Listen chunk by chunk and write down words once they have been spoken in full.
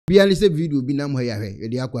Piano say video bi nam ha ya hwe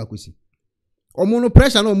de akwa akosi omo no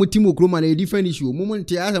pressure na omo timo kroma na different issue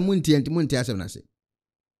munti asa munti asem na se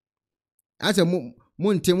asa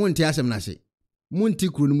munti asem na se munti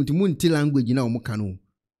kro no munti language na omo kanu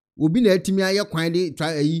obi na atimi aye kwan de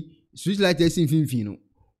switch light asin finfin no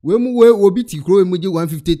we obi ti kro mu je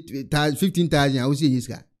 150,000 a wo se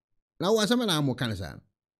yiska na wo asema na amo kan sa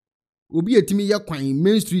obi atimi ye kwan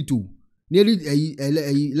main street o nearly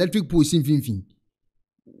electric pole sin finfin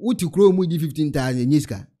uti kro mu ji 15,000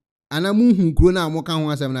 nyiska ana muhu kro na amoka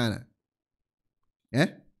ho asem na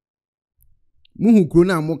muhu kro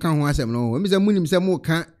na amoka ho asem no me se munim se mo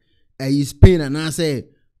ka Spain na say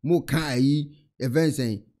mo ka events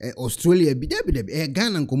Australia bi de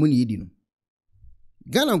Ghana nkomo ne yedi no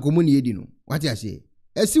Ghana nkomo ne yedi no what you say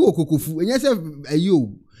esi wo kokofu enye se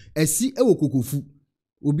o esi wo kokofu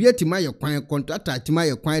obi atima ye kwan contractor atima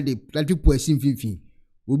ye kwan de electric pole sin finfin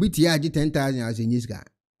obi ti ya 10,000 as nyiska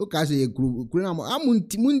o ka se kru na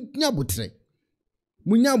munya botre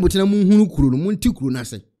munhunu kru no munti kru na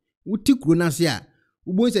se uti kru na se a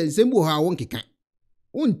ubo se sembo ha won keka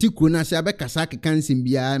unti kru na se abekasa keka nsem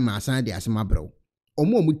bia ma asan de asema brew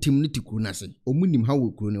omo tim no ti kru na se omo nim ha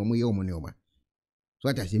wo kru ne omo ye omo ne oba so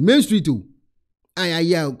ata se main street o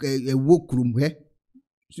aya wo kru mhe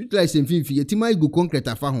street light sem finfi yetima igu concrete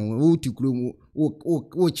afa ho uti kru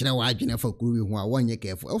wo kire wa adwene fa kru ho a wonye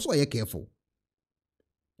careful also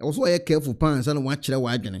ye careful pan san wa kire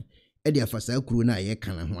wa adwene e de afasa kru na ye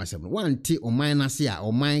kana ho asem no wanti oman na se a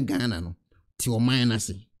oman Ghana no ti oman na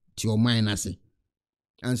se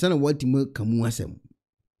ansa na wati mo kamu asem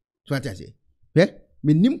so ata se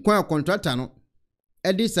menim kwa contractor no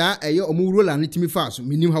e de sa eye omu roller no timi fa so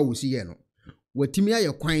menim ha wo si ye no watimi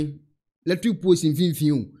aye kwan electric post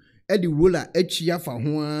finfin o e de roller atwia fa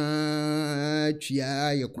ho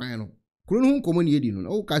atwia ye kwan no kru no nkomo ne yedi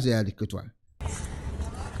no o ka se ya de ketwa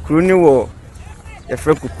Kruni wo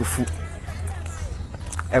efre kokofu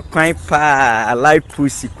ekwan pa light pool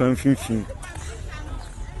si kwan finfin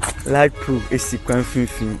light pool esi kwan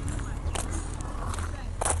finfin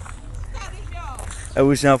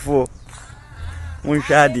awusanfo mun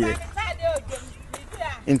hwade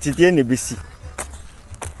entidie ne besi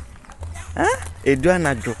edu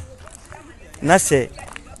anajo na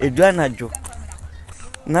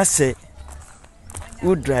se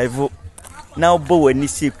u drive na obo wani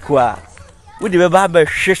si kwa wo de beba ba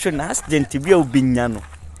hwehwe na accident bi a obinya no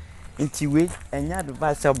nti we enya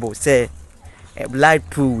advisable say light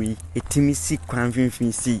pool we etimi si kwan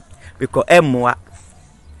finfin si because emwa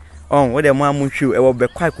wo de mo amunhwe e wo be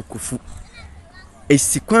kwa kokofu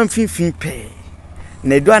esi kwan finfin pe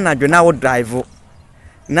na edu anadwo na wo drive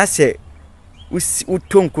na se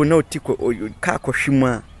utonko na otiko ka kohwemu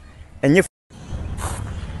a enye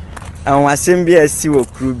awasem bi asi wo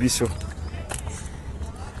kru bi so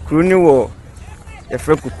Kruni wo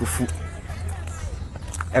efre kokofu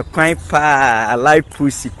ekwan pa light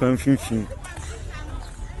pool si kwan finfin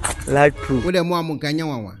light pool wo de mo amunka nya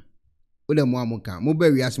wanwa wo de mo amunka mo ba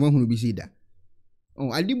wi asema hunu bi si da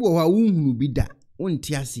adibo ho a wo hunu bi da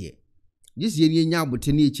wonti ase jisi ye nya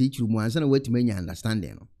abote na echichiru mu ansa na watima nya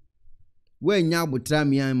understanding no we nya abotra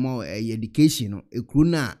me mo education no ekru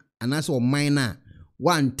na anase o man na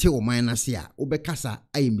wante o man na se a wo be kasa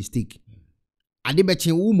ay mistake ade be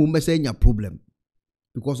chen wo mu mbese nya problem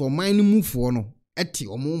because o man ni mufo no eti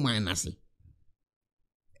o mu man na se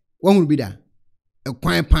wahuru bi da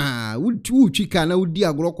ekwan pa wutwika na wudi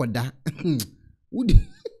agro koda wudi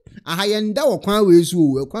ahayenda wo kwan we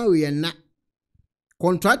so ekwan we na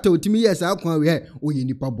contractor otimi yes akwan we oye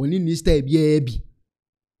nipa boni ni style bia bi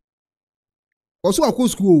oso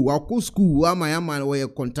akọ school ama wo ye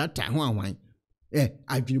contractor ho ahwan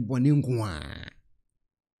adwini boni nko a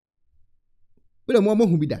bele mo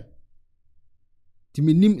hu bi da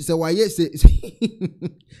timinim se waye se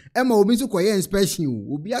ema obi so koye inspection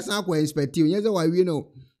obi asan akọ inspect onye se wawe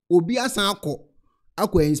no obi asan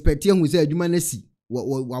akọ inspect hu se adwuma na si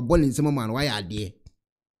wa bole nsema ma no wa ya ade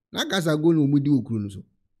na kasa go no mudi okuru no so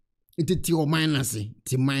ti o minus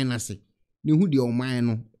ni hu de o man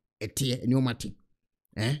no ete ni o mate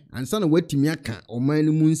ansa na watimi aka o man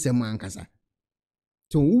no mu nsema ankasa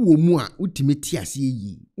to wo mu a utimi ti ase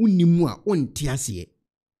yi unimu a onti ase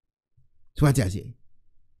so ati ase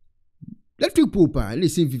electric pool pa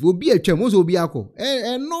listen vivo obi atwa so obi akọ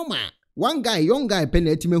normal one guy young guy pen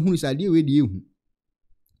atime hunu sade we de ehu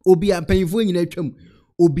obi apanfo nyina atwam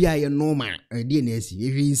obi aye normal de na asi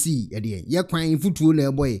ehwinsi de ye kwan futuo na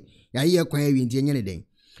eboy ya ye kwan awinti enye ne den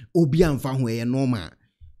obi amfa ho ye normal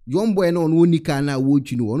young boy na ono onika na wo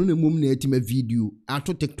twi no ono na mum na atime video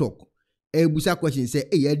ato TikTok ebusa question say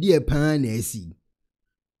ya de pan na asi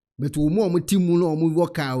but omo timu no omo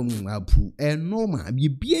voka apu normal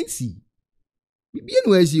bibiensi bibien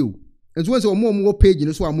no azio enso we say omo page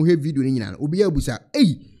no so amohwe video ni nyina obi abusa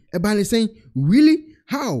eba ne sen really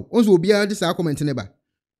how onso obi a dis comment ne ba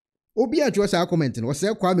obi a twa sa comment no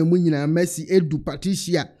say kwa me mu nyina Messi Edu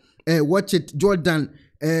Patricia watch it Jordan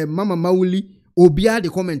Mama Mauli obi a the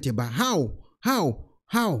comment ba how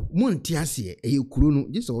monti ase kuro no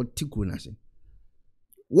just o tikuro na se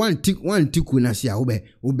one tiku na se a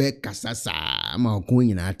obe kasasa ma ko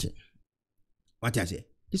nyina ate what I say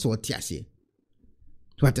just o ti ase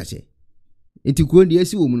what I say etikuro de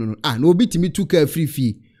esi wo mu no na obi timi tuka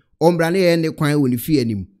free ombra ne ne kwan woni fie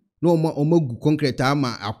anim no omagu concrete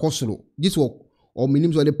ama akosoro this work o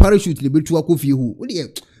minim so the parachute le betu akofie hu wo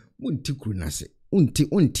de monti kuro na se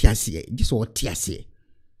unti ase just o ti ase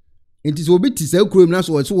enti so obi ti sa kuro na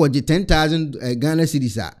so wo je 10,000 Ghana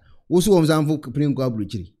cedis a wo so wo mzamfo prin ko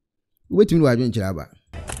abrochiri wo betimi wa adwen kira ba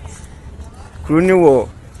kuro ni wo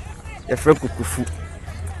e fra kokofu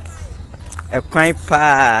e kwan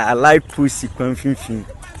pa light pussy kwan finfin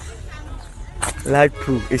light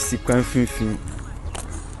pool esi kwan finfin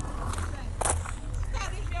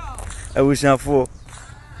awusanfo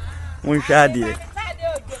mun hwade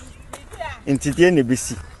entitie ne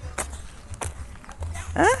besi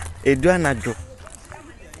edu anajo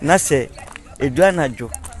na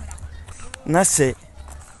se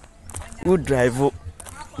wo drive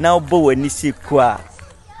na obo wani si kwa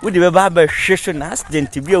wo de be ba hwehwe na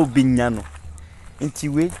accident bi a obinya no enti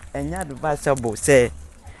we enya advisable say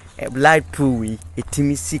light pool we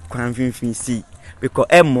etimi si kwan finfin si because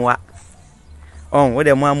emwa on wo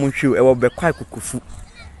de mo amunhwe e wo be kwa kokofu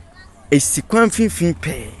esi kwan finfin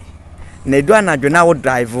pe na edu anajo na wo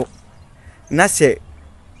drive na se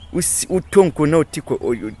utonko na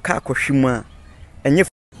otiko ka kohwimu a enye.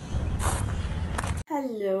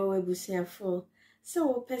 Hello ebusiafo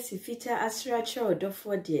so pesifita asracha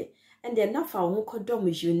odofo de and then na fa ho kodom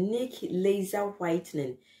unique laser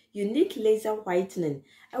whitening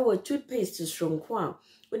our toothpaste stronko a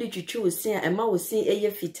odi twitwi wo sen ema wo sen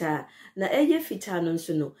eye fita na eye fita no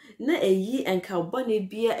nso no na eyi enka bone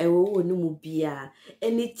bia ewo wo no mu bia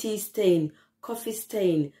any tea stain coffee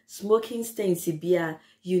stain smoking stain sibia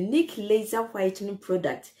unique laser whitening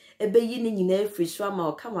product ebeyi ni nyina free so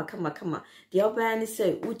ama kama de obani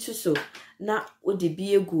say utu so na odi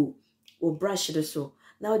bi egu o brush do so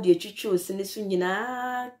na odi twitwi wo sen so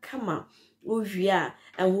nyina kama Uvia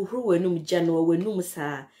and who wenum Jano wenum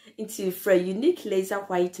sa into for unique laser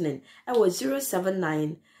whitening. I was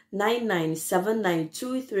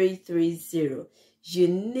 07999792330.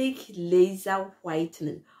 Unique laser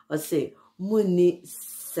whitening or say Muni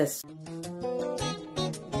ses.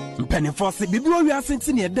 Penifose bibi owi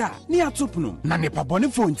asenti ne da ne atopnum na ne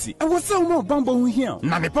pabone fonti e wo se wo mo bambo hu hia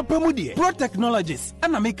na ne papa mu de Pro Technologies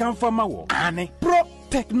ana me kan fama wo ane Pro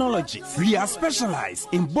Technologies. We are specialized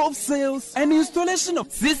in both sales and installation of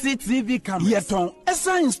CCTV cameras. Yeton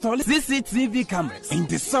esa install CCTV cameras in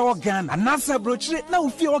the South Ghana and NASA brochure na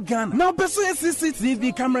ufi Ghana. Now beso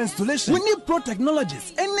CCTV camera installation. We need Pro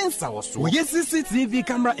Technologies and then sawoso. We CCTV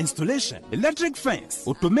camera installation, electric fence,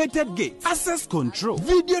 automated gate, access control,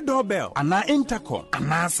 video doorbell, and intercom,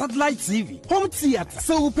 and satellite TV, home theater.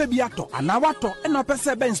 So upe biato and wato and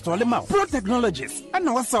pese be install them out. Pro Technologies and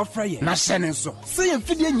our software. Na shenenso. Say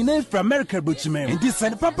fidie nyina from America brochimem enti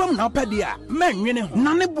send papam na opedia man nwene ho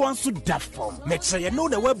na ne bo anso da form me kye no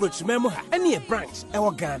the web brochimem ha ene branch e wo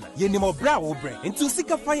Ghana ye ni mo bra wo bre enti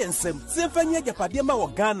sika fire nsem se fanya japade ma wo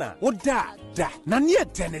Ghana wo da na ne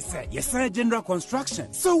tenese yes general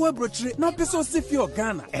construction so web brochire na peso si fi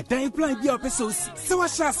Ghana e dan plan bia peso si se wa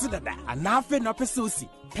sha se dada anafe na peso si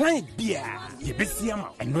plan bia ye besia ma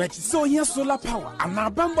eno echi so here solar power ana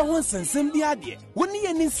bamba ho sensem bia de woni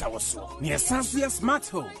ye ni nsawoso ne sanso smart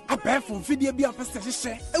home abefo video bia pese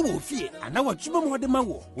hye e wo fie ana watwuma mo de ma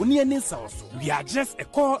wo woni ye ni nsawoso we are just a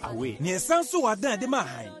call away ne sanso wadan de ma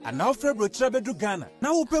han ana ofre brochire bedu Ghana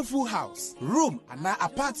na wo pe full house room ana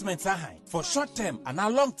apartment ahan for short term and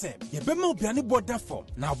long term ye be ma obiane border form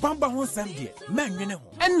na bamba ho nsem de ma nwene ho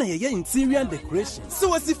enna ye interior decoration so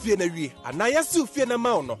wasi fie na wie ana yesu fie na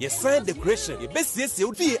ma no ye sign decoration ye be siesie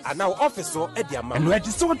fie ana office so e de ama no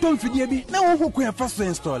edi so tom fidie bi na wo hokun ya faso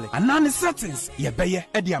install ana ne settings ye be ye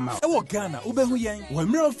e de ama e wo Ghana wo be hu yen wo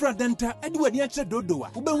mira fra denta e de wani ache dodowa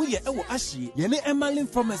wo be hu ye e wo ahie ye ne Emalin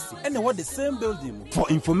pharmacy and what the same building. For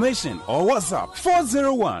information or WhatsApp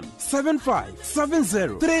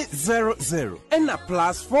 401-7570-300 and a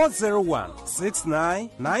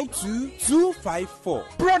 +401-6992-254.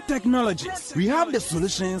 Pro Technologies. We have the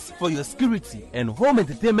solutions for your security and home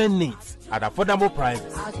entertainment needs at affordable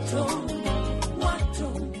prices.